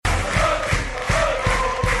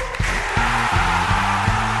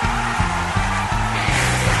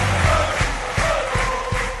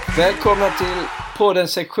Välkomna till podden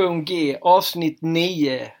sektion G, avsnitt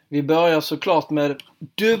 9. Vi börjar såklart med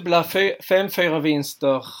dubbla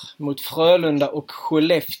 5-4-vinster mot Frölunda och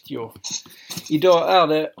Skellefteå. Idag är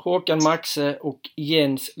det Håkan Maxe och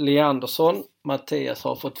Jens Leandersson. Mattias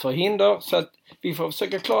har fått förhinder så att vi får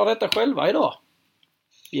försöka klara detta själva idag.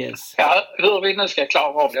 Yes. Ja, hur vi nu ska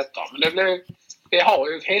klara av detta. Men vi har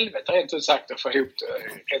ju ett helvete rent ut sagt att få ihop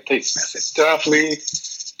det tidsmässigt.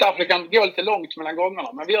 Därför det kan gå lite långt mellan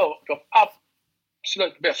gångerna. Men vi gör vårt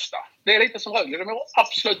absolut bästa. Det är lite som Rögle. De gör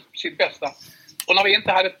absolut sitt bästa. Och när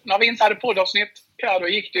vi inte hade poddavsnitt, ja då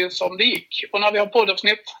gick det som det gick. Och när vi har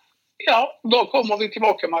poddavsnitt, ja då kommer vi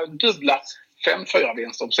tillbaka med dubbla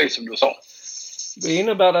 5-4-vinster, precis som du sa. Det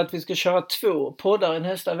innebär att vi ska köra 2 poddar i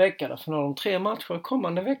nästa vecka. För nu har de 3 matcher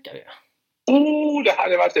kommande vecka. Ja. Det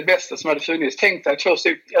hade varit det bästa som hade funnits. Tänk dig 3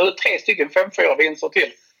 stycken 5-4-vinster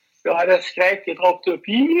till. Jag hade skräkit rakt upp.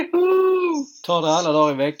 Juhu! Tar det alla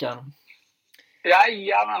dagar i veckan.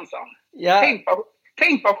 Jajamensan. Ja.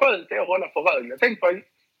 Tänk vad skönt det är att hålla på Rögle.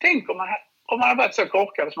 Tänk om man hade varit så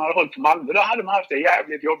korkad som man hade hållit på Malmö. Då hade man haft det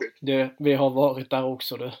jävligt jobbigt. Vi har varit där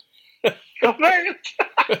också du. Jag vet.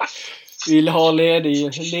 Vi har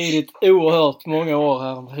lidit oerhört många år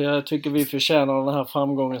här. Jag tycker vi förtjänar den här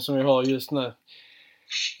framgången som vi har just nu.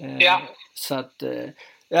 Ja. Så att...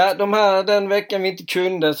 den veckan vi inte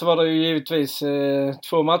kunde så var det ju givetvis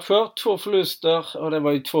 2 matcher, 2 förluster och det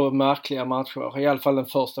var ju 2 märkliga matcher. I alla fall den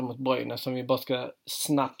första mot Brynäs som vi bara ska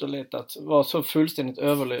snabbt och lätt att vara så fullständigt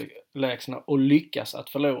överlägsna och lyckas att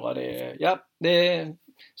förlora.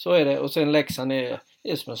 Så är det. Och sen Leksand är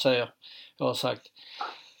som jag säger, jag har sagt,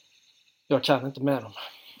 jag kan inte med dem.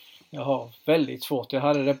 Jag har väldigt svårt, jag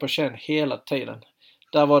hade det på känn hela tiden.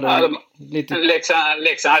 Där var det lite...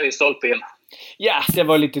 Leksand hade i stolpen. Ja, det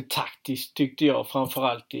var lite taktiskt tyckte jag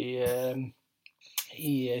framförallt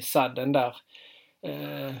i sadden där.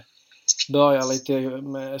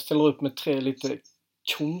 Ställer upp med 3 lite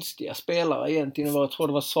konstiga spelare egentligen. Jag tror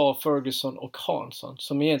det var Saar, Ferguson och Hansson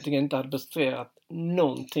som egentligen inte hade presterat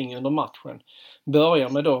någonting under matchen. Börjar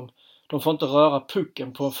med dem. De får inte röra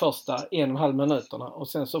pucken på de första 1,5 minuterna och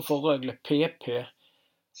sen så får Rögle PP.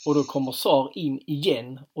 Och då kommer Saar in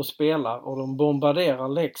igen och spelar och de bombarderar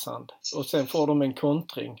Leksand. Och sen får de en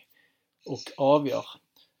kontring och avgör.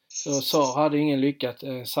 Så Saar hade ingen lyckat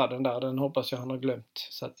sadden där. Den hoppas jag han har glömt.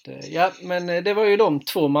 Så att, men det var ju de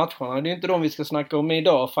 2 matcherna. Det är inte de vi ska snacka om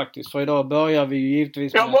idag faktiskt. För idag börjar vi ju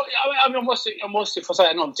givetvis med... Jag måste få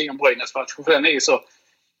säga någonting om Brynäs match. För den är ju så...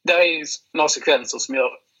 Det är några sekvenser som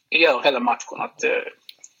gör hela matchen. Att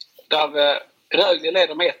där Rögle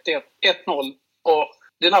leder med 1-0 och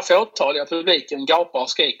den här fåtaliga publiken gapar och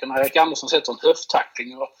skriker när Erik Andersson sätter en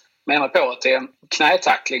höfttackling och menar på att det är en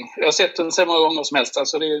knätackling. Jag har sett den så många gånger som helst.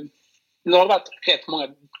 Alltså det har varit rätt många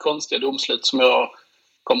konstiga domslut som jag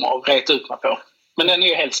kommer att reta ut mig på. Men den är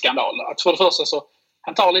ju helt skandal. Att för det första så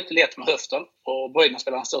han tar lite lätt med höften och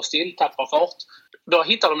Brynäs-spelaren står still, tappar fart. Då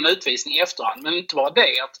hittar de en utvisning i efterhand. Men inte bara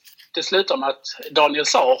det att det slutar med att Daniel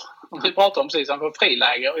Saar, om vi pratar om precis, han får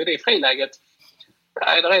friläge och i det friläget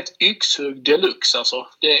är det ett yxhugg deluxe alltså.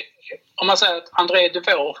 Om man säger att André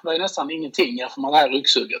Devaux var nästan ingenting för man här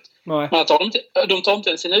yxhugget. Nej. Men de tar inte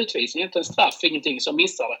ens en utvisning, inte en straff, ingenting som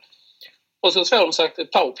missar det. Och så får de sagt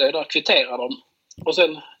ett powerplay där kvitterar de. Och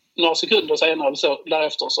sen några sekunder senare så,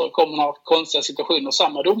 därefter så kommer några konstiga situationer.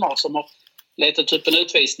 Samma domare som har letat upp en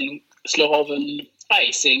utvisning slår av en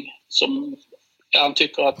icing som han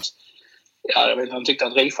tycker att han tyckte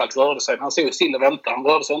att Rifalk rörde sig. Han stod still och väntade. Han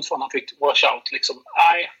rörde sig inte förrän han fick washout. Liksom.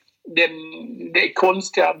 Det är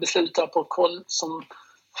konstiga beslut som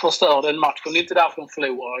förstör den matchen. Det är inte därför de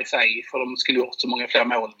förlorar i sig. För de skulle gjort så många fler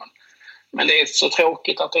mål. Men det är så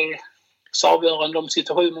tråkigt att det är så avgörande de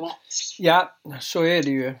situationerna. Ja, så är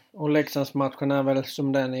det ju. Och Leksandsmatchen är väl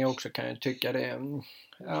som den är också kan jag tycka. Det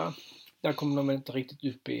ja, där kommer de inte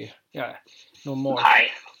riktigt upp i normalt.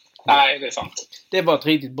 Nej, det är sant. Det var ett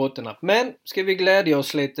riktigt bottennapp. Men ska vi glädja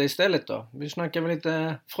oss lite istället då? Vi snackar väl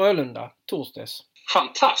lite Frölunda, torsdags.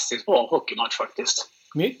 Fantastiskt bra hockeymatch faktiskt.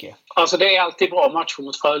 Mycket. Alltså det är alltid bra matcher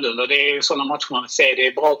mot Frölunda. Det är sådana matcher man ser. Det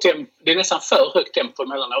är bra det är nästan för högt tempo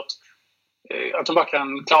emellanåt. Att de bara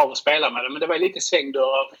kan klara av att spela med det. Men det var lite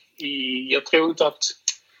svängdörrar jag tror inte att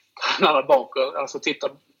tränarna bakåt, alltså titta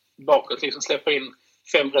bakåt, liksom släpper in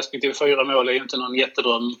 5 respektive 4 mål är ju inte någon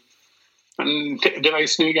jättedröm. Men det var ju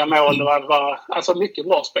snygga mål. Det var alltså mycket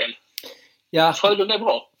bra spel. Ja. Frölunda är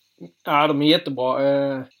bra. Ja, de är jättebra.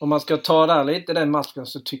 Om man ska ta där lite den matchen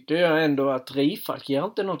så tycker jag ändå att Rifalk ger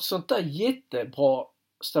inte något sånt där jättebra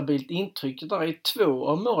stabilt intryck. Där är 2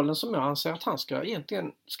 av målen som jag anser att han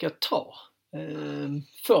egentligen ska ta.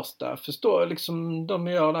 första, förstår jag liksom, de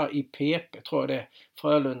gör där i PP, tror jag det,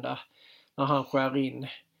 Frölunda, när han skär in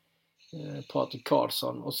Patrik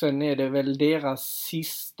Karlsson. Och sen är det väl deras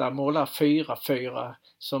sista mål där, 4-4,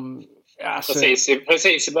 som... Alltså,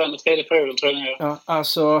 precis i början av tredje perioden, tror jag. Ja,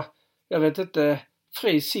 alltså, jag vet inte,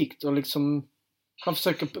 fri sikt och liksom, han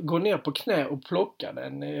försöker gå ner på knä och plocka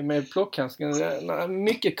den med plockhandsken.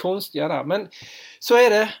 Mycket konstiga där, men så är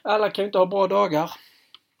det. Alla kan ju inte ha bra dagar.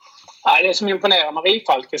 Nej, det som imponerar med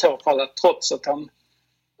Rifalk i så fall, att trots att han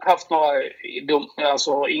haft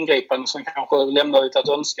några ingripanden som kanske lämnar lite att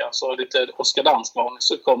önska, så lite Oskar Dansman,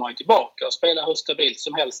 så kommer han tillbaka och spelar hur stabilt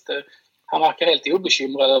som helst. Han verkar helt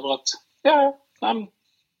obekymrad över att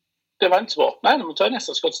det var inte så bra. Nej, de tar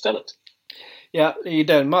nästa skott istället. Ja, i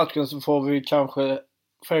den matchen så får vi kanske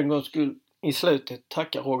för en gångs skull i slutet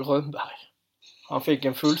tacka Roger Rönnberg. Han fick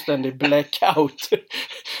en fullständig blackout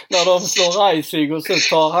när de slår Reisig och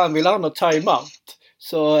så vill han ha time-out.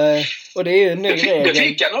 Så, och det är ju en ny regel. Det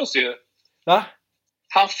fick han också ju. Va?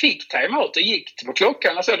 Han fick time-out och gick på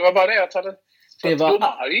klockan. Alltså, det var bara det att domaren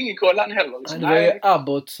hade ju ingen koll han heller. Liksom. Det var ju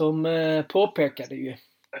Abbott som påpekade ju.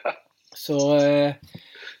 Så,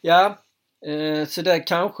 så det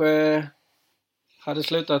kanske hade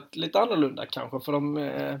slutat lite annorlunda kanske, för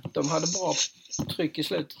de hade bra tryck i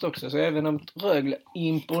slutet också. Så även om Rögle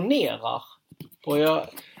imponerar och jag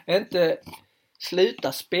inte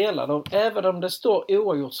sluta spela, även om det står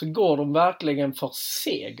oavgjort, så går de verkligen för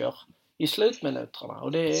seger i slutminuterna.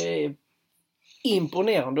 Och det är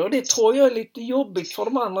imponerande. Och det tror jag är lite jobbigt för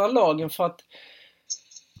de andra lagen, för att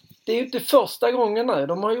det är ju inte första gången nu.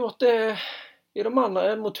 De har gjort det i de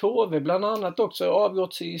andra, mot HV bland annat också,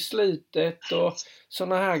 avgjorts i slutet och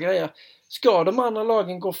såna här grejer. Ska de andra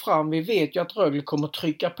lagen gå fram, vi vet ju att Rögle kommer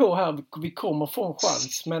trycka på här, vi kommer få en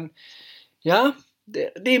chans. Men ja,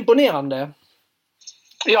 det är imponerande.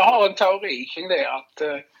 Jag har en teori kring det, att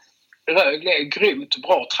Rögle är grymt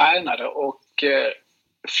bra tränade och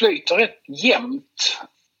flyter rätt jämnt.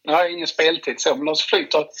 Jag har ingen speltid så, men de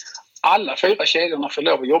flyter, alla 4 kedjorna får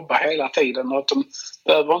lov att jobba hela tiden och att de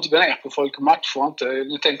behöver inte gå ner på folk och matcher inte.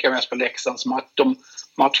 Nu tänker jag mest på Leksand som att de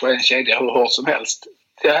matchar en kedja hur hårt som helst.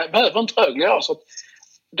 Det behöver inte Rögle göra, så att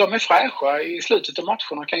de är fräscha i slutet av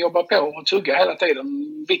matcherna, kan jobba på och tugga hela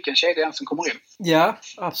tiden vilken kedja än som kommer in. Ja,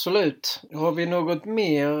 absolut. Har vi något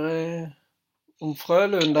mer om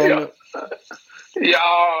Frölunda?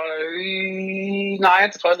 Nej,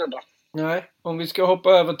 inte Frölunda. Nej, om vi ska hoppa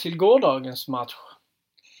över till gårdagens match.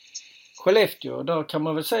 Skellefteå, då kan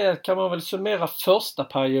man väl summera första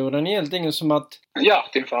perioden egentligen som att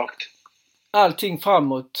hjärtinfarkt. Allting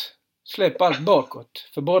framåt, släpp allt bakåt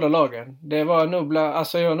för båda lagen. Det var nog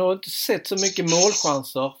jag har nog inte sett så mycket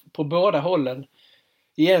målchanser på båda hållen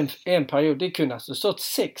i en period. Det kunde alltså stått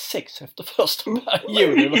 6-6 efter första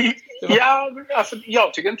perioden. Ja, alltså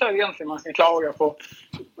jag tycker inte att egentligen man ska klaga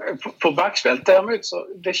på backspel. Däremot så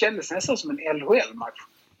det kändes nästan som en LHL-match.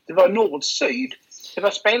 Det var nord-syd. Det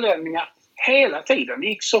var spelräddningar hela tiden. Det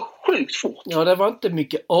gick så sjukt fort. Ja, det var inte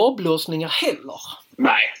mycket avblåsningar heller.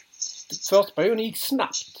 Nej. Första perioden gick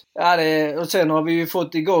snabbt. Ja, och sen har vi ju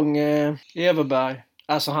fått igång Everberg.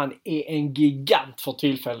 Alltså han är en gigant för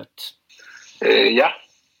tillfället. Ja.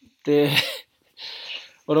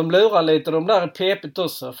 Och de lurar lite de där i PP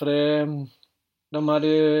också. För de hade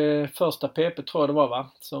ju första PP, tror jag det var,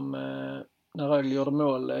 va? Som när Rögle gjorde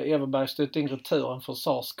mål. Everberg stötte in returen för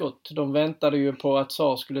Sars skott. De väntade ju på att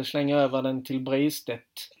Sars skulle slänga över den till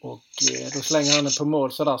Bristedt. Och då slänger han den på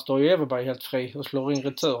mål. Så där står ju Everberg helt fri och slår in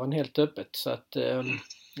returen helt öppet. Så att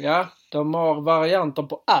de har varianter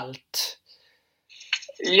på allt.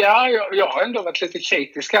 Ja, jag har ändå varit lite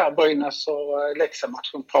kritisk här. Brynäs och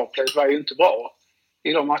Leksand-matchen. Powerplay var ju inte bra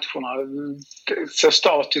i de matcherna. Så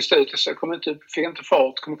statiskt ut, så fick inte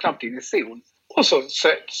fart, kom knappt in i zon. Och så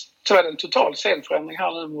var det en total scenförändring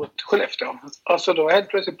här nu mot Skellefteå. Alltså då helt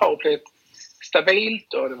plötsligt powerplayet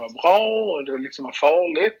stabilt och det var bra och det liksom var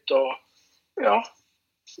farligt och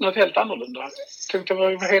något helt annorlunda. Jag tänkte,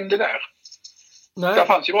 vad hände där? Nej. Det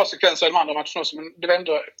fanns ju bra sekvenser i de andra matcherna också, men det var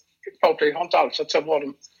ändå, powerplay har inte alls sett så bra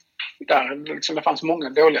där. Liksom, det fanns många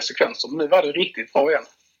dåliga sekvenser, men nu var det riktigt bra igen.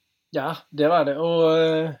 Ja, det var det.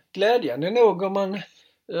 Och glädjande nog om man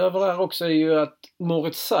över där också är ju att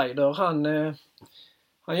Moritz Seider,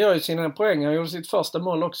 han gör ju sina poäng. Han gjorde sitt första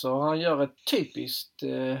mål också. Han gör ett typiskt,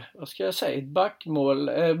 ett backmål.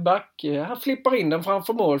 Han flippar in den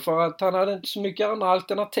framför mål för att han hade inte så mycket andra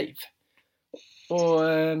alternativ. Och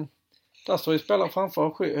där står ju spelaren framför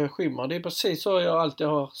och skymmer. Det är precis så jag alltid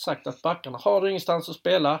har sagt att backarna, har du ingenstans att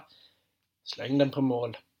spela, släng den på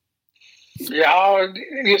mål. Ja,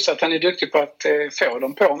 just att han är duktig på att få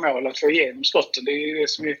dem på mål, att få igenom skotten. Det är ju det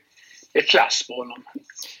som är är klass på honom.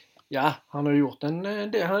 Ja, han har gjort han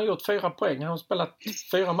har gjort 4 poäng. Han har spelat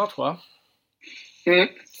 4 matcher.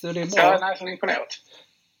 Så det är bra. Ja, nej, så imponerat.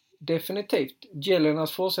 Definitivt.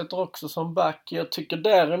 Gillenas fortsätter också som back. Jag tycker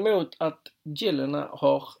däremot att Gillena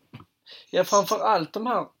har, framförallt de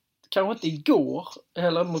här, kanske inte igår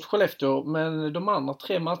eller mot Skellefteå, men de andra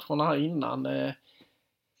 3 matcherna här innan,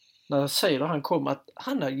 när Seider han kom, att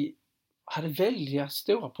han hade väldigt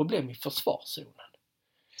stora problem i försvarszonen.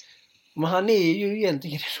 Men han är ju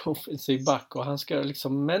egentligen en offensiv back och han ska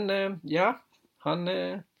liksom, men han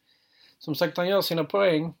som sagt, han gör sina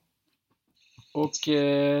poäng. Och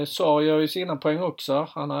Sar gör ju sina poäng också.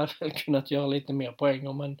 Han har väl kunnat göra lite mer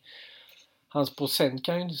poäng, men hans procent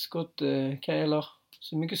kan ju inte eller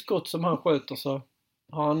så mycket skott som han skjuter, så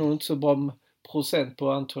har han nog inte så bra procent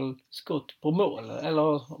på antal skott på mål.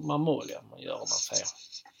 Eller mål man gör, om man säger.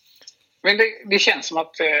 Men det känns som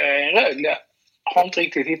att Rögle har inte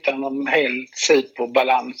riktigt hittat någon hel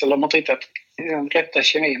superbalans, eller de har inte hittat den rätta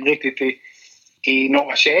kemin riktigt i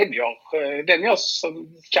några kedjor. Den jag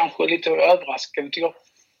som kanske lite överraskande tycker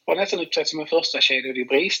var nästan uppsett som en första kedja. Det är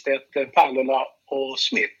Bristedt, Pallola och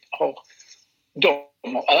Smith.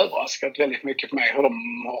 De har överraskat väldigt mycket för mig hur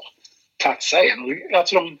de har tagit sig igen.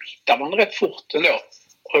 Alltså de hittar man rätt fort ändå.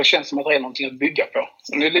 Och det känns som att det är någonting att bygga på.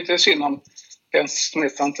 Och det är lite synd om Ben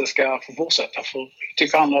Smith inte ska få fortsätta. För jag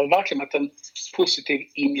tycker han har verkligen varit en positiv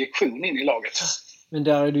injektion in i laget. Men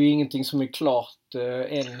där är det ju ingenting som är klart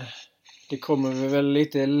än. Det kommer väl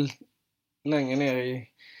lite längre ner i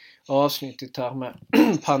avsnittet här med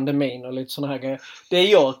pandemin och lite sådana här grejer. Det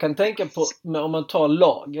jag kan tänka på om man tar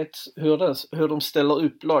laget, hur de ställer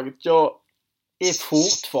upp laget. Jag är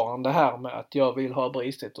fortfarande här med att jag vill ha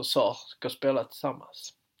Bristedt och Sar ska spela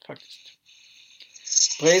tillsammans. Faktiskt.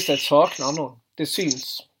 Bristedt saknar någon. Det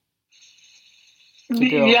syns.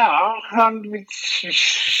 Ja,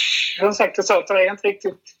 han sagt det så att det är inte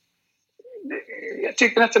riktigt. Jag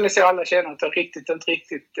tycker nästan ni ser alla känner att det inte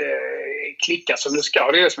riktigt klickar som det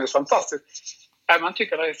ska. Det är det som är fantastiskt. Om man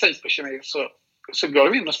tycker det är superkemi så går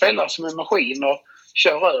de in och spelar som en maskin och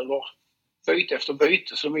kör över byte efter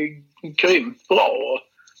byte. Så de är grymt bra.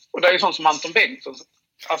 Och det är ju sånt som Anton Bengtsson.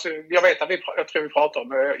 Alltså, jag vet att jag tror vi pratar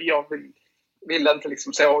om. Jag vill inte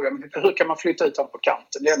liksom såga. Men hur kan man flytta ut honom på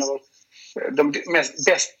kanten? Det är en av de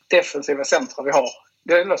bäst defensiva centra vi har.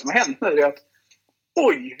 Det enda som har hänt nu är att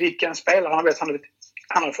oj, vilken spelare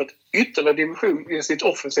han har fått ytterligare dimension i sitt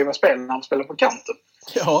offensiva spel när han spelar på kanten.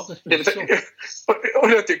 Ja, och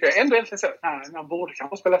då tycker jag ändå egentligen så att han borde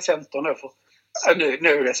kanske spela center nu, för nu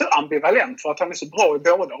är det så ambivalent för att han är så bra i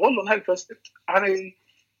båda rollerna helt plötsligt. Han är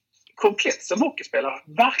komplett som hockeyspelare,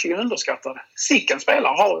 verkligen underskattad. Sicken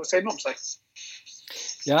spelare har sig om sig.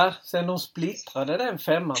 Ja, sen de splittrade den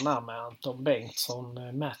 5:an där med Anton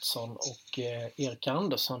Bengtsson, Mattsson och Erik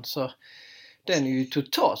Andersson, så den är ju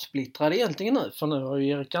totalt splittrad egentligen nu. För nu har ju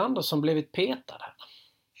Erik Andersson blivit petad här.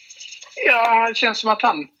 Ja, det känns som att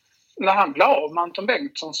när han blir av med Anton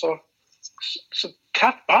Bengtsson så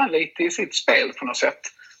tappar han lite i sitt spel på något sätt.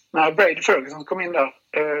 När Brady Ferguson kom in där,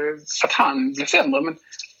 att han blev sämre. Men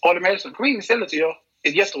Adam Edson kom in istället och gör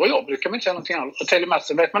ett jättebra jobb. Det kan man inte säga någonting annat. Och Taylor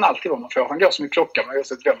Mattsson vet man alltid vad man får. Han går som en klocka med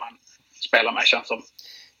just vem man spelar med, känns som.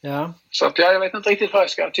 Ja. Så att jag vet inte riktigt vad jag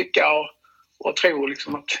ska tycka och tro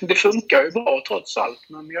liksom att det funkar ju bra trots allt.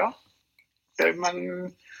 Men ja, man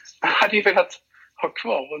hade ju velat ha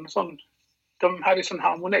kvar en sån. De hade ju sån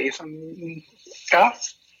harmoni som, ja,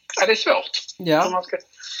 det är svårt. Ja. Man ska...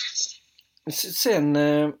 Sen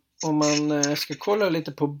om man ska kolla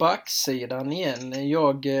lite på backsidan igen.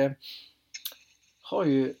 Jag har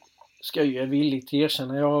ju, ska ju villigt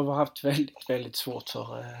erkänna, jag har haft väldigt, väldigt svårt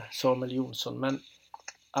för Samuel Jonsson. Men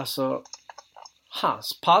alltså,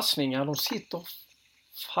 hans passningar, de sitter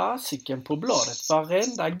fasiken på bladet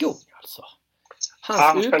varenda gång alltså.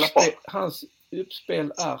 Hans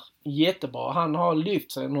uppspel är jättebra. Han har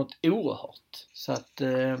lyft sig något oerhört. Så att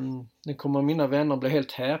nu kommer mina vänner bli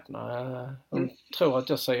helt häpna. De tror att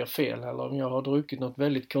jag säger fel eller om jag har druckit något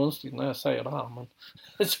väldigt konstigt när jag säger det här. Men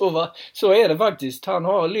så är det faktiskt. Han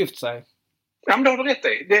har lyft sig. Ja, men det har du rätt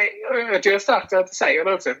i. Jag tycker starkt att du säger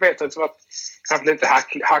det också. Jag vet att jag har haft lite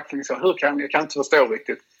hackling. Så jag kan inte förstå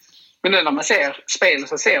riktigt. Men nu när man ser spel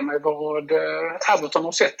så ser man vad Everton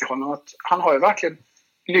har sett i honom. Att han har ju verkligen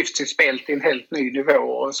lyft sitt spel till en helt ny nivå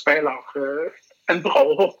och spelar en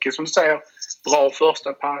bra hockey, som du säger. Bra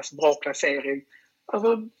första pass, bra placering.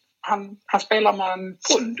 Alltså, han spelar med en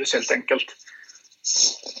pondus helt enkelt.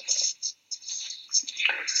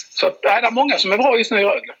 Så det är många som är bra just nu i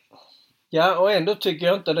Rögle. Ja, och ändå tycker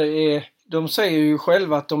jag inte det är... De säger ju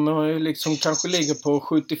själva att de liksom kanske ligger på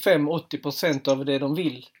 75-80% av det de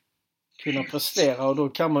vill kunna prestera, och då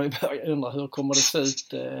kan man ju börja undra hur kommer det se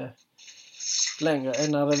ut längre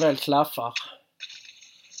än när det väl klaffar.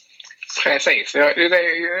 Precis,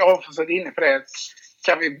 jag har också varit inne på det.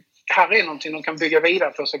 Här är någonting de kan bygga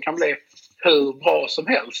vidare på som kan bli hur bra som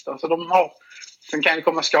helst. Alltså sen kan det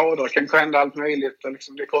komma skador, kan hända allt möjligt, och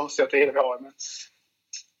liksom det är konstiga tider vi har. Men,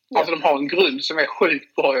 alltså de har en grund som är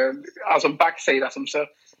sjukt bra, alltså en backsida som så.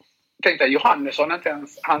 Tänk dig, Johannesson inte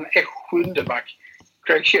ens, han är 7:e back.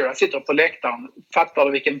 Craig Shearer sitter på läktaren. Fattar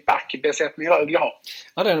du vilken backbesättning Rögle har?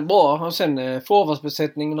 Ja, den är bra. Och sen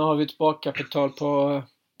forwardsbesättningen har vi ett sparkapital på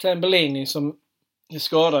Tambellini som är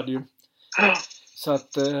skadad ju. Så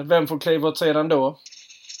att vem får kliva åt sidan då?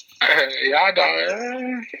 Ja, där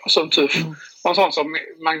är så tuff. En sån som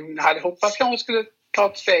man hade hoppats kanske skulle ta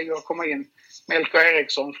ett steg och komma in. Melker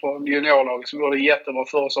Eriksson från juniorlaget som gjorde jättebra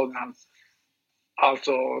försäsongen.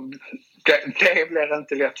 Alltså, det blir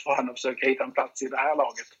inte lätt för han att försöka hitta en plats i det här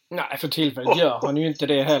laget. Nej, för tillfället gör han ju inte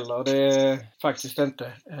det heller. Det är faktiskt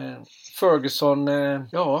inte. Ferguson,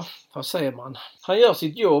 ja, vad säger man? Han gör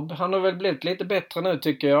sitt jobb. Han har väl blivit lite bättre nu,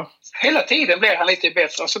 tycker jag. Hela tiden blir han lite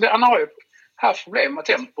bättre. Alltså han har ju haft problem med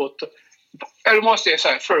tempot. Eller måste jag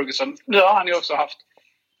säga, Ferguson. Nu har han ju också haft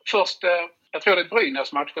först, jag tror det är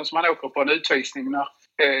Brynäs-matchen som han åker på en utvisning när,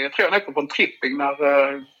 jag tror han åker på en tripping när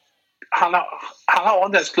han har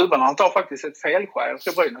inte ens klubban. Han tar faktiskt ett felskär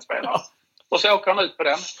till Brynäs-spelare. Och så åker han ut på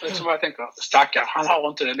den. Liksom jag tänker, stackar, han har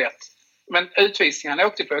inte det lätt. Men utvisningen han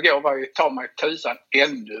åkte på igår var ju, ta mig tusan,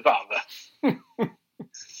 ännu värre.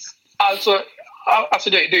 Alltså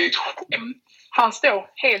det är ett skämt. Han står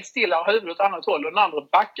helt stilla och huvudet åt annat håll och den andra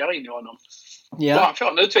backar in i honom. Yeah. Och han får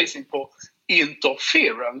en utvisning på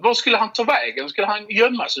interference. Var skulle han ta vägen? Skulle han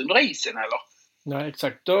gömmas under isen eller? Nej,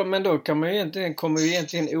 exakt. Men då kan man kommer vi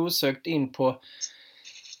egentligen osökt in på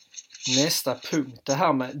nästa punkt. Det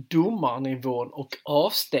här med domarnivån och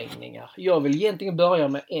avstängningar. Jag vill egentligen börja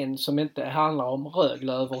med en som inte handlar om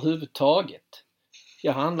Rögle överhuvudtaget.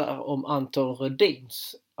 Det handlar om Anton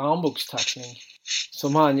Rödins armbågstackling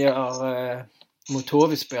som han gör mot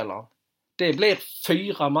HV-spelaren. Det blir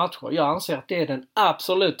 4 matcher. Jag anser att det är den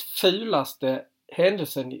absolut fulaste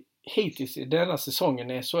händelsen hittills i denna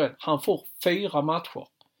säsongen i SHL. Han får 4 matcher.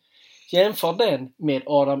 Jämför den med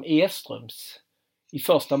Adam Eströms i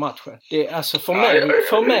första matchen. Det är alltså för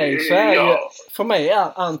mig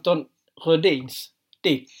är Anton Rödins det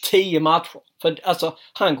är 10 matcher. För alltså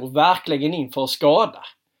han går verkligen in för att skada.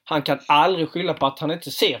 Han kan aldrig skylla på att han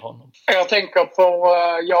inte ser honom. Jag tänker på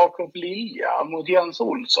Jakob Lilja mot Jens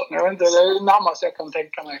Olsson. Jag vet inte, det är närmast jag kan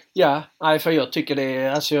tänka mig. Ja, nej, för jag tycker det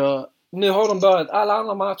är alltså. Nu har de börjat alla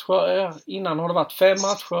andra matcher. Innan har det varit 5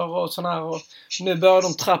 matcher och sådär. Och nu börjar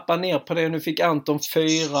de trappa ner på det. Nu fick Anton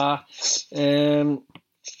 4.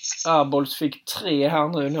 Arbolts fick 3 här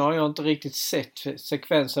nu. Nu har jag inte riktigt sett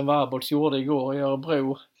sekvensen vad Arbolts gjorde igår i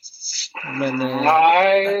Örebro. Men,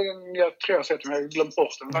 nej, jag tror jag har sett det. Jag har glömt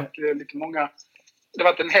bort det. Det har varit lite många. Det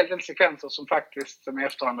har varit en hel del sekvenser som faktiskt med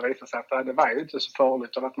efterhand visar sig att det var ju inte så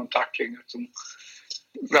farligt. Det har varit någon tackling som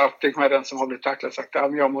verkligen med den som har blivit tacklad sagt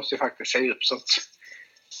att jag måste ju faktiskt se upp så att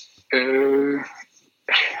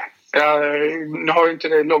nu har ju inte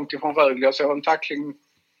det långt ifrån Rögle. Jag såg en tackling,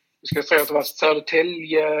 jag ska säga att det var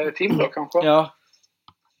Södertälje Timrå kanske. Ja.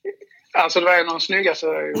 Alltså det var en av de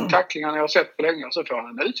snyggaste tacklingarna jag har sett på länge och så får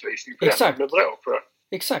han en utvisning på exakt. Den. Det blir bråk på det.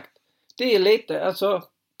 Exakt. Det är lite, alltså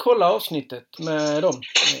kolla avsnittet med dem.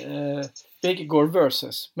 Bäckegård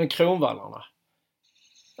versus med Kronvallarna.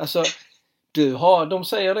 Alltså de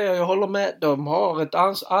säger det, jag håller med.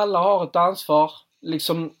 Alla har ett ansvar.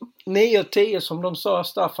 Liksom 9-10 som de sa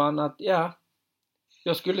Staffan att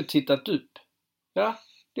jag skulle tittat upp. Ja,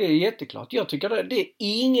 det är jätteklart. Jag tycker det är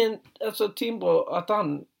ingen, alltså Timbro att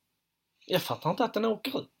jag fattar inte att den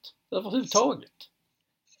åker ut överhuvudtaget.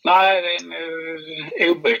 Nej, det är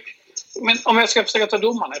en obryck. Men om jag ska försöka ta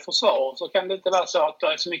domarna i försvar så kan det inte vara så att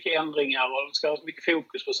det är så mycket ändringar och de ska ha så mycket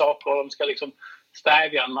fokus på saker och de ska liksom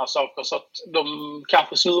stävja en massa saker så att de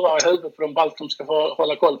kanske snurrar i huvudet på de ballt de ska få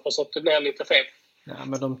hålla koll på så att det blir lite fel. Ja,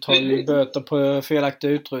 men de tar ju böter på felaktig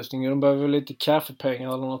utrustning. De behöver lite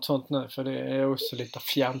kaffepengar eller något sånt nu för det är också lite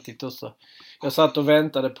fjantigt också. Jag satt och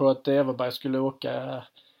väntade på att Everberg skulle åka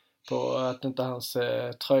på att inte hans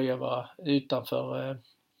tröja var utanför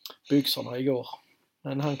byxorna igår.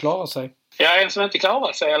 Men han klarar sig. Ja, en som inte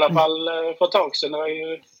klarar sig i alla fall för ett tag sedan. Det var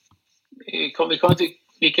ju, vi kommer inte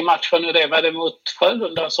vilken match var nu det. Var det mot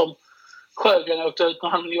Frölunda som Sjögren åkte ut när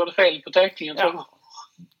han gjorde fel på täckningen? Ja.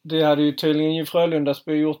 Det hade ju tydligen Frölundas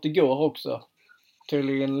gjort igår också.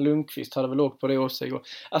 Tydligen Lundqvist hade väl åkt på det också igår.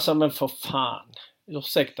 Alltså men för fan.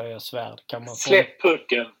 Ursäkta jag svärd. Kan man få... Släpp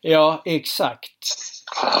pucken. Ja, exakt.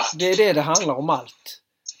 Det är det handlar om allt.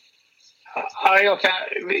 Ja,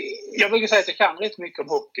 jag brukar säga att jag kan rätt mycket om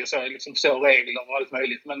hockey, så jag liksom förstår regler och allt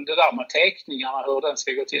möjligt. Men det där med teckningarna, hur den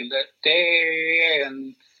ska gå till,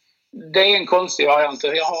 det är en konstig variant.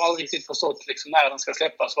 Jag har aldrig riktigt förstått liksom när den ska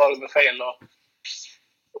släppas, vad det är fel.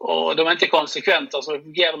 Och de är inte konsekventa, så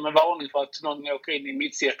ger de en varning för att någon åker in i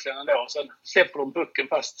mittcirkeln ändå. Sen släpper de pucken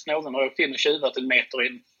fast någon har åkt in och tjuvat en meter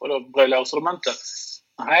in. Och då blåser de inte.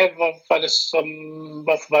 Nej,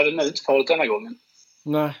 varför var det nu inte farligt denna gången?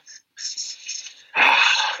 Nej.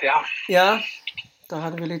 Ja, där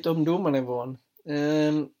hade vi lite om domarnivån.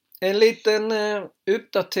 En liten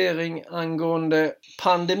uppdatering angående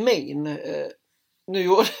pandemin. Nu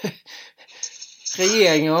gjorde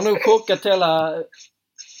regeringen har nog chockat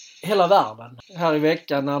hela världen här i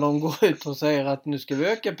veckan när de går ut och säger att nu ska vi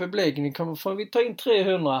öka publiken. Får vi ta in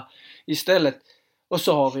 300 istället. Och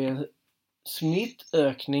så har vi en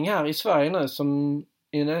smittökning här i Sverige nu som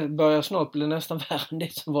börjar snart bli nästan värre än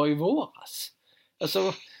det som var i våras.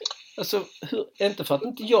 Alltså inte för att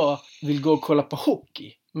inte jag vill gå och kolla på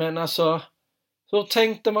hockey, men alltså hur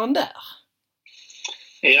tänkte man där?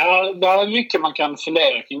 Ja, det är mycket man kan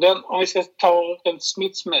fundera kring. Om vi ska ta rent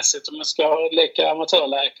smittsmässigt, om jag ska leka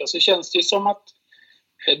amatörläkare, så känns det ju som att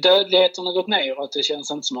dödligheten har gått ner och att det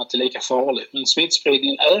känns inte som att det är lika farligt. Men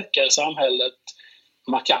smittspridningen ökar i samhället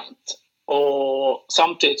markant. Och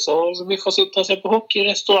samtidigt så vi får sitta och se på hockey i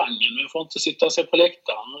restaurangen, vi får inte sitta och se på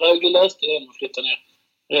läktaren. Rögle löste det att flytta ner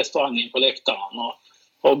restaurangen på läktaren och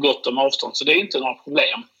ha gott om avstånd, så det är inte några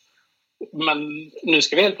problem. Men nu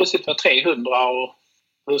ska vi helt plötsligt vara 300 och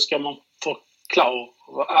hur ska man förklara?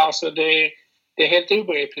 Alltså det är helt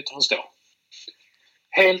obegripligt att förstå.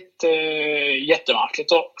 Helt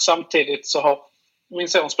jättemärkligt. Och samtidigt så har min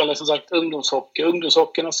son spelat som sagt ungdomshockey.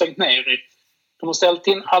 Ungdomshockeyn har stängt ner. De har ställt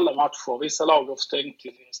in alla matcher. Vissa lag har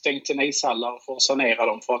stängt in ishallar för att sanera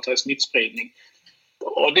dem för att ha smittspridning.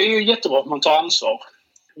 Och det är ju jättebra att man tar ansvar.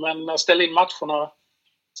 Men att ställa in matcherna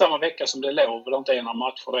samma vecka som det är lov och det inte är några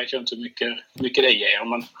matcher, det vet jag inte hur mycket det ger.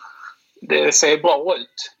 Men det ser bra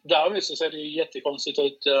ut. Däremot så ser det ju jättekonstigt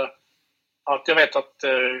ut att jag vet att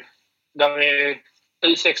där är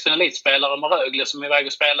U16 elitspelare med Rögle som är iväg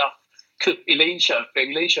och spelar cup i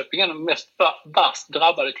Linköping. Linköping är de mest värst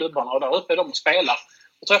drabbade klubbarna och där uppe är de och spelar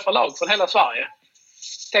och träffar lag från hela Sverige.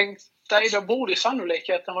 Tänk dig, då borde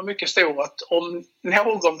sannolikheten vara mycket stor att om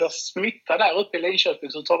någon blir smittad där uppe i Linköping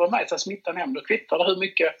så tar de med sig smittan hem. Då kvittar det hur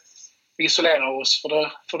mycket vi isolerar oss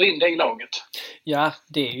för det in det i laget. Ja,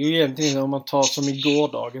 det är ju egentligen om man tar som i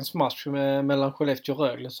gårdagens match mellan Skellefteå och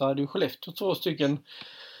Rögle, så hade ju Skellefteå 2 stycken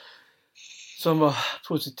som var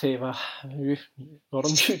positiva. Nu var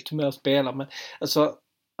de ute med att spela, men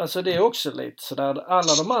alltså det är också lite sådär.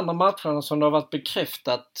 Alla de andra matcherna som det har varit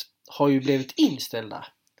bekräftat har ju blivit inställda.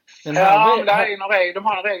 Men det är de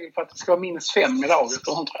har en regel för att det ska vara minst 5 i laget.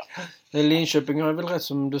 Linköping är väl rätt,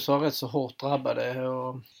 som du sa, rätt så hårt drabbade.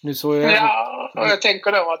 Och nu så och jag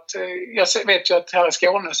tänker då att jag vet ju att här i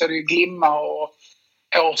Skåne så är det ju Glimma och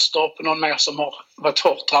Åstorp och någon mer som har varit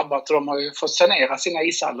hårt drabbat. Och de har ju fått sanera sina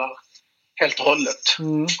ishallar helt och hållet.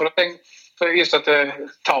 Och jag tänkte just att det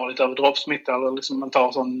tar lite av droppsmitta eller liksom man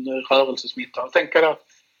tar sån rörelsesmitta. Jag tänker då,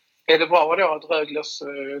 är det bra då att Rögles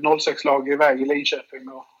 06-lag är iväg i Linköping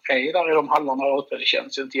och är där i de hallarna uppe? Det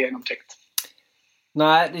känns ju inte genomtäckt.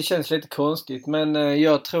 Nej, det känns lite konstigt. Men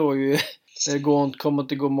jag tror ju det kommer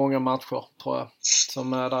inte gå många matcher, tror jag,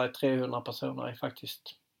 som är där 300 personer faktiskt.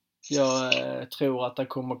 Jag tror att det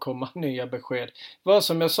kommer komma nya besked. Vad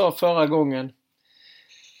som jag sa förra gången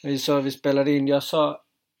vi spelade in, jag sa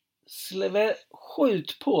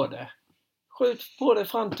skjut på det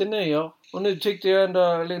fram till nyår. Och nu tyckte jag ändå,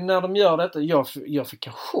 när de gör detta, jag fick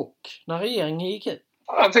en chock när regeringen gick ut.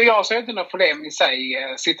 Alltså jag ser inte något problem i sig,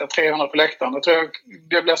 sitta 300 på läktaren. Jag tror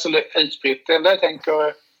det blir så utspritt. Jag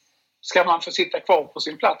tänker, ska man få sitta kvar på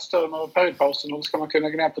sin plats då under periodpausen, och ska man kunna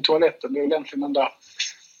gå ner på toaletten? Det är ju egentligen den där.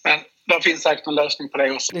 Men där finns säkert en lösning på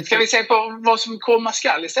det också. Ska vi se på vad som komma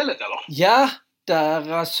skall istället, eller? Ja,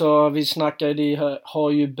 där alltså vi snackar, de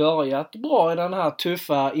har ju börjat bra i den här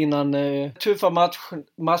tuffa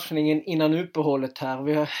matchningen innan uppehållet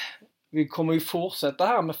här. Vi kommer ju fortsätta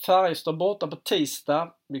här med Färjestad borta på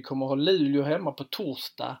tisdag. Vi kommer ha Luleå hemma på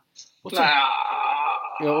torsdag.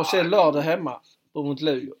 Och sen lördag hemma mot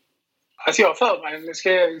Luleå. Alltså jag för mig, det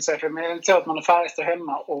ska jag säga, men jag tror att man har Färjestad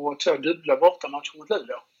hemma och 2 dubbla bortamatcher mot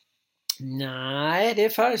Luleå. Nej, det är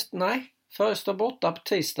Färjestad borta på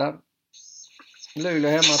tisdag.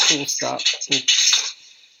 Luleå hemma torsdag och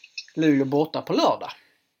Luleå borta på lördag.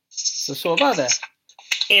 Så var det.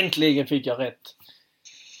 Äntligen fick jag rätt.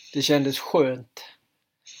 Det kändes skönt.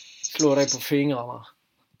 Slå dig på fingrarna.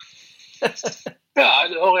 Ja,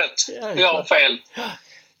 du har rätt. Jag har fel.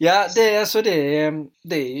 Ja, det är alltså det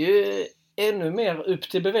är ju ännu mer upp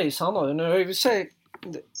till bevis här nu. Nu har vi sett,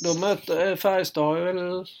 de möter Färjestad har ju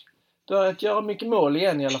väl börjat göra mycket mål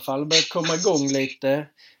igen i alla fall. Börjat komma igång lite.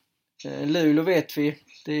 Luleå vet vi.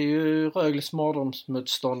 Det är ju Rögles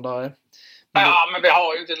mardrömsmotståndare. Ja, men vi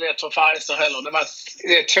har ju inte lätt för Färjestad heller.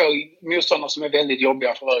 Det är två motståndare som är väldigt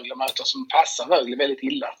jobbiga för Rögle att möta, som passar Rögle väldigt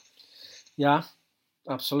illa. Ja,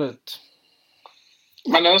 absolut.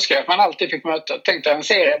 Man önskar att man alltid fick möta. Tänk dig en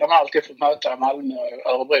serie där man alltid fått möta Malmö,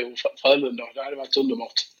 Örebro och Frölunda. Det hade varit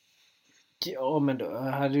underbart. Ja, men då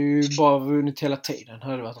hade ju bara vunnit hela tiden. Det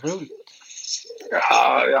hade varit roligt.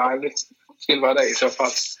 Ja, det skulle vara det i så fall.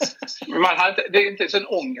 Men det är inte så en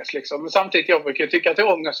ångest liksom. Men samtidigt jag brukar tycka att det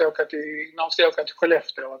är ångest att när man ska åka till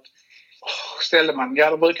Skellefteå. Ställer man,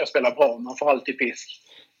 då brukar spela bra. Man får alltid pisk.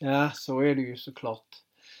 Ja, så är det ju såklart.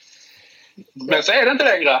 Men så är det inte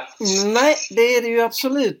längre. Nej, det är det ju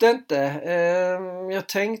absolut inte. Jag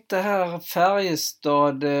tänkte här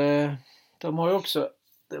Färjestad, de har ju också,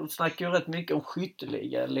 de snackar ju rätt mycket om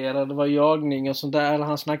skytteligaledare. Det var jagning och sånt där. Eller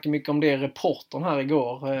han snackade mycket om det i reportern här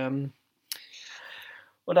igår.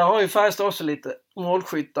 Och där har ju Färjestad också lite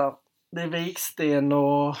målskyttar. Det är Viksten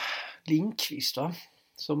och Lindqvist, va?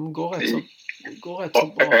 Som går rätt så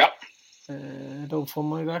bra. Ja. De får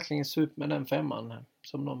man ju verkligen se upp med den femman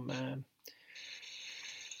som de...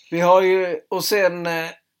 Vi har ju, och sen,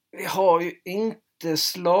 vi har ju inte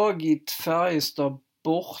slagit Färjestad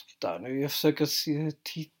borta nu. Jag försöker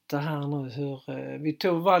titta här nu hur... Vi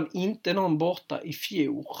vann inte någon borta i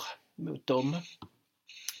fjol mot dem.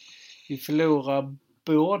 Vi förlorade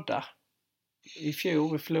båda i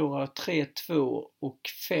fjol. Vi förlorade 3-2 och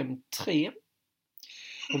 5-3.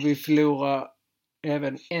 Och vi förlorade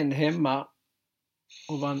även en hemma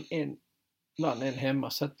och vann en hemma.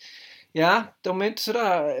 Så att, ja, de är inte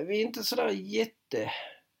sådär, vi är inte sådär jätte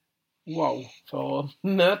wow för att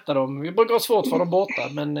möta dem. Vi brukar ha svårt för dem borta,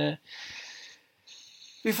 men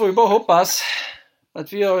vi får ju bara hoppas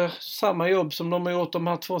att vi gör samma jobb som de har gjort de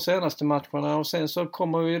här 2 senaste matcherna, och sen så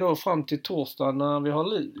kommer vi då fram till torsdag när vi har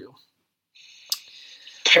Luleå.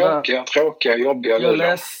 Tråkiga, jobbiga Luleå. Jag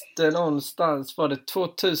läste någonstans, var det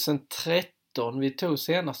 2013 vi tog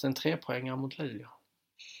senast en 3-poängare mot Luleå.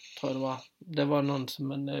 Tror det var någon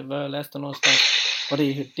som jag läste någonstans. Och det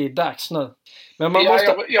är dags nu. Men man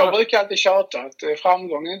jag brukar alltid tjata att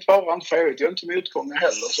framgången inte varar inte för evigt. Jag är inte motgångar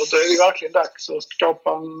heller. Så det är verkligen dags att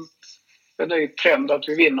skapa en ny trend att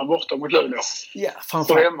vi vinner borta mot Luleå. Ja,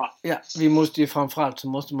 framförallt. Ja, vi måste ju framförallt så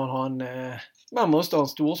måste man ha en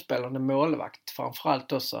storspelande målvakt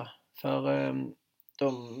framförallt också. För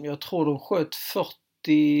jag tror de sköt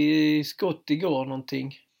 40 skott igår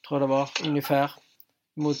någonting. Tror det var ungefär.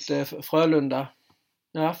 Mot Frölunda.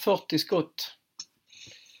 Ja, 40 skott.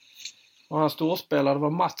 Och han storspelade var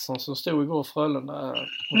Mattsson som stod igår Frölunda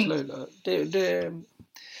mot Luleå.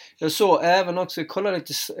 Jag såg även också, kolla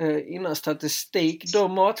lite innan statistik.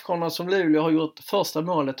 De matcherna som Luleå har gjort första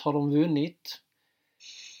målet har de vunnit.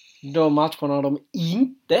 De matcherna de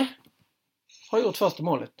inte har gjort första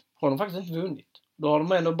målet har de faktiskt inte vunnit. Då har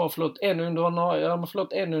de ändå bara förlorat en under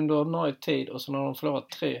ordinarie tid och så har de förlorat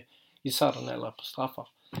 3 i sadden eller på straffar.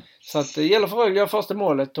 Så att det gäller för Rögle att göra första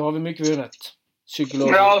målet, då har vi mycket vunnit.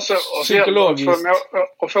 Psykologiskt. Ja, alltså,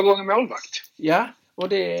 och få igång en målvakt. Ja, och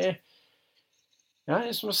det är... Ja, det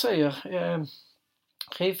är som jag säger.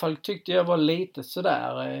 Rifalk tyckte jag var lite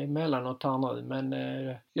sådär emellanåt här nu. Men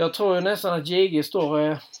jag tror ju nästan att JG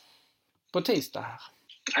står på tisdag här.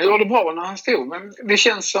 Han gjorde bra när han stod, men det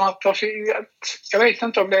känns som att jag vet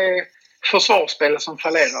inte om det är försvarsspelet som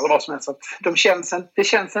fallerar eller vad som helst. Det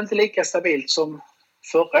känns inte lika stabilt som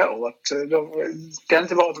förra året. Det är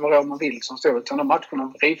inte bara att det var Roman Wild som stod, utan de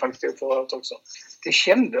matcherna Rifalk stod förra året också. Det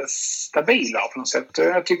kändes stabilare på något sätt.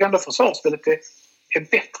 Jag tycker ändå försvarsspelet är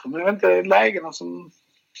bättre, men det är inte lägena som...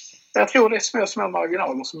 Jag tror det är små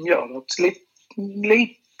marginaler som gör det.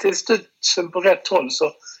 Lite studsen på rätt håll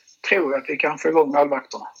så tror jag att vi kan få igång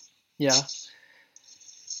målvakterna. Ja.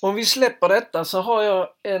 Om vi släpper detta så har jag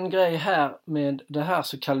en grej här med det här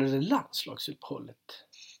så kallade landslagsuppehållet.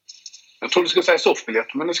 Jag tror du skulle säga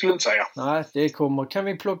soffbiljett, men det skulle du inte säga. Nej, det kommer. Kan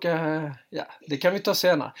vi plocka... Ja, det kan vi ta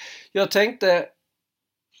senare. Jag tänkte...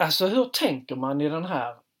 Alltså hur tänker man i den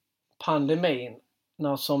här pandemin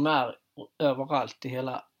som är överallt i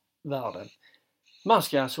hela världen? Man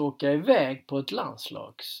ska alltså åka iväg på ett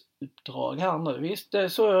landslagsuppdrag här nu. Visst, det är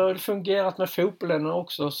så det har fungerat med fotbollen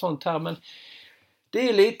också och sånt här, men det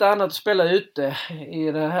är lite annat att spela ute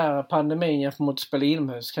i den här pandemin jämfört med att spela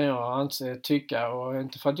inomhus, kan jag tycka. Och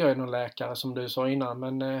inte för att jag är någon läkare som du sa innan,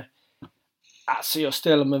 men alltså jag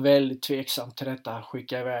ställer mig väldigt tveksam till detta,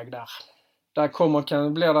 skicka iväg där. där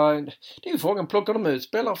det är ju frågan, plockar de ut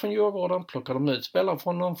spelare från Djurgården? Plockar de ut spelare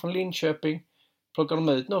från någon från Linköping? Plockar de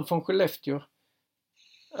ut någon från Skellefteå?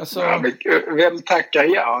 Alltså... Ja, vem tackar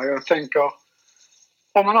jag? Jag tänker,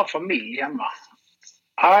 om man har familj hemma.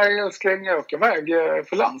 Jag ska åka iväg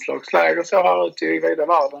på landslagsläger så här ute i vida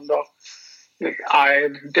världen då. Nej,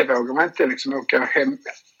 det vågar man inte liksom åka hem.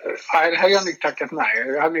 Nej, det hade jag nog tackat nej.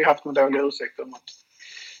 Jag hade ju haft en dålig ursäkt om att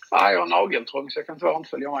jag har nageltrång så jag kan tyvärr inte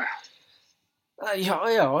följa med.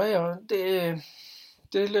 Ja.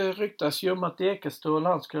 Det ryktas ju om att Ekestål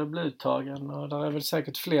han skulle bli uttagen. Och där är väl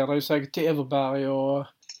säkert fler. Det är ju säkert Everberg och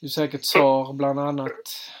det är säkert Sar bland annat.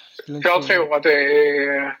 Jag tror att det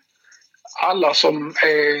är alla som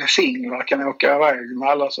är singlar kan åka iväg. Men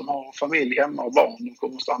alla som har familj hemma och barn de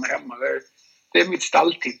kommer stanna hemma. Det är mitt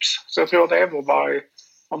stalltips. Så jag tror att Everberg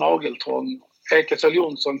har nageltrång. Ekestål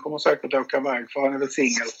Jonsson kommer säkert åka iväg för han är väl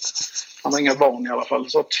singel. Han har inga barn i alla fall.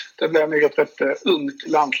 Så att det blir nog ett rätt ungt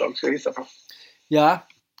landslag ska jag gissa på. Ja,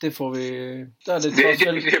 det får vi... Det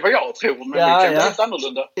är vad jag tror, men det kan vara helt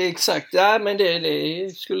annorlunda. Exakt, ja men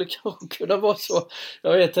det skulle kunna vara så.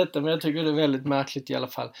 Jag vet inte, men jag tycker det är väldigt märkligt i alla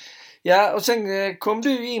fall. Ja, och sen kom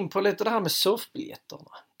du in på lite det här med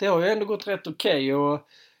soffbiljetterna. Det har ju ändå gått rätt okej och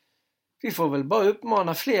vi får väl bara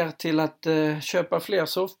uppmana fler till att köpa fler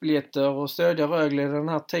soffbiljetter och stödja Rögle den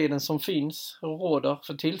här tiden som finns och råder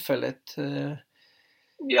för tillfället.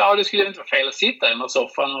 Ja, det skulle inte vara fel att sitta i någon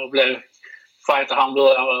soffan och bli fighta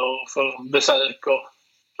hamburgare och få besök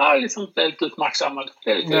och liksom bli lite uppmärksammad.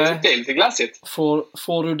 Det är lite glassigt.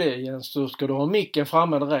 Får du det, Jens, så ska du ha micken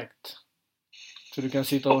framme direkt. Så du kan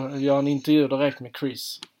sitta och göra en intervju direkt med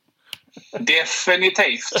Chris.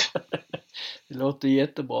 Definitivt. Det låter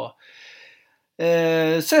jättebra.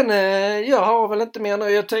 Sen, jag har väl inte mer nu.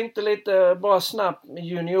 Jag tänkte lite bara snabbt med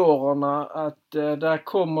juniorerna att där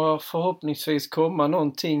kommer förhoppningsvis komma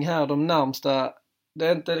någonting här de närmsta. Det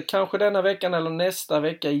är inte kanske denna veckan eller nästa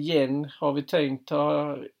vecka igen har vi tänkt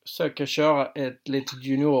söka köra ett litet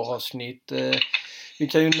junioravsnitt. Vi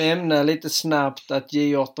kan ju nämna lite snabbt att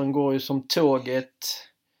J18 går ju som tåget.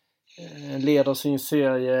 Leder sin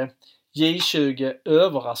serie. J20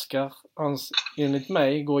 överraskar enligt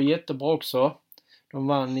mig. Går jättebra också. De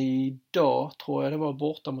vann idag, tror jag det var,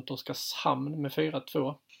 borta mot Oskarshamn med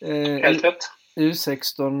 4-2. Helt rätt.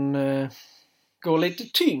 U16 går lite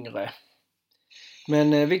tyngre.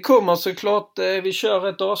 Men vi kommer såklart, vi kör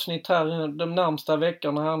ett avsnitt här de närmsta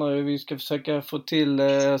veckorna här nu. Vi ska försöka få till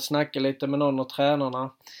snacka lite med någon av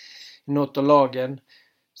tränarna i något av lagen.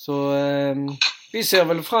 Så vi ser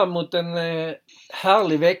väl fram emot en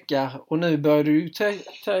härlig vecka. Och nu börjar du ju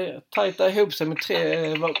tajta ihop sig med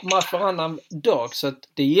 3 matcher varannan dag. Så att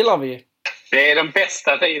det gillar vi. Det är den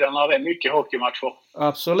bästa tiden när det är mycket hockeymatcher.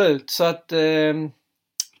 Absolut. Så att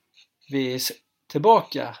vi är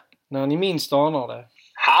tillbaka när ni minst anar det.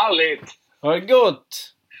 Härligt! Ha det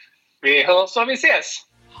gott! Vi hörs och vi ses!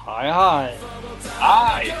 Hej hej!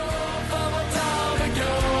 Hej!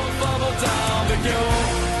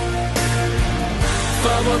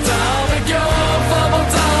 För vårt arv vi går, för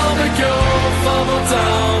vårt arv vi går, för vårt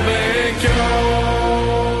arv vi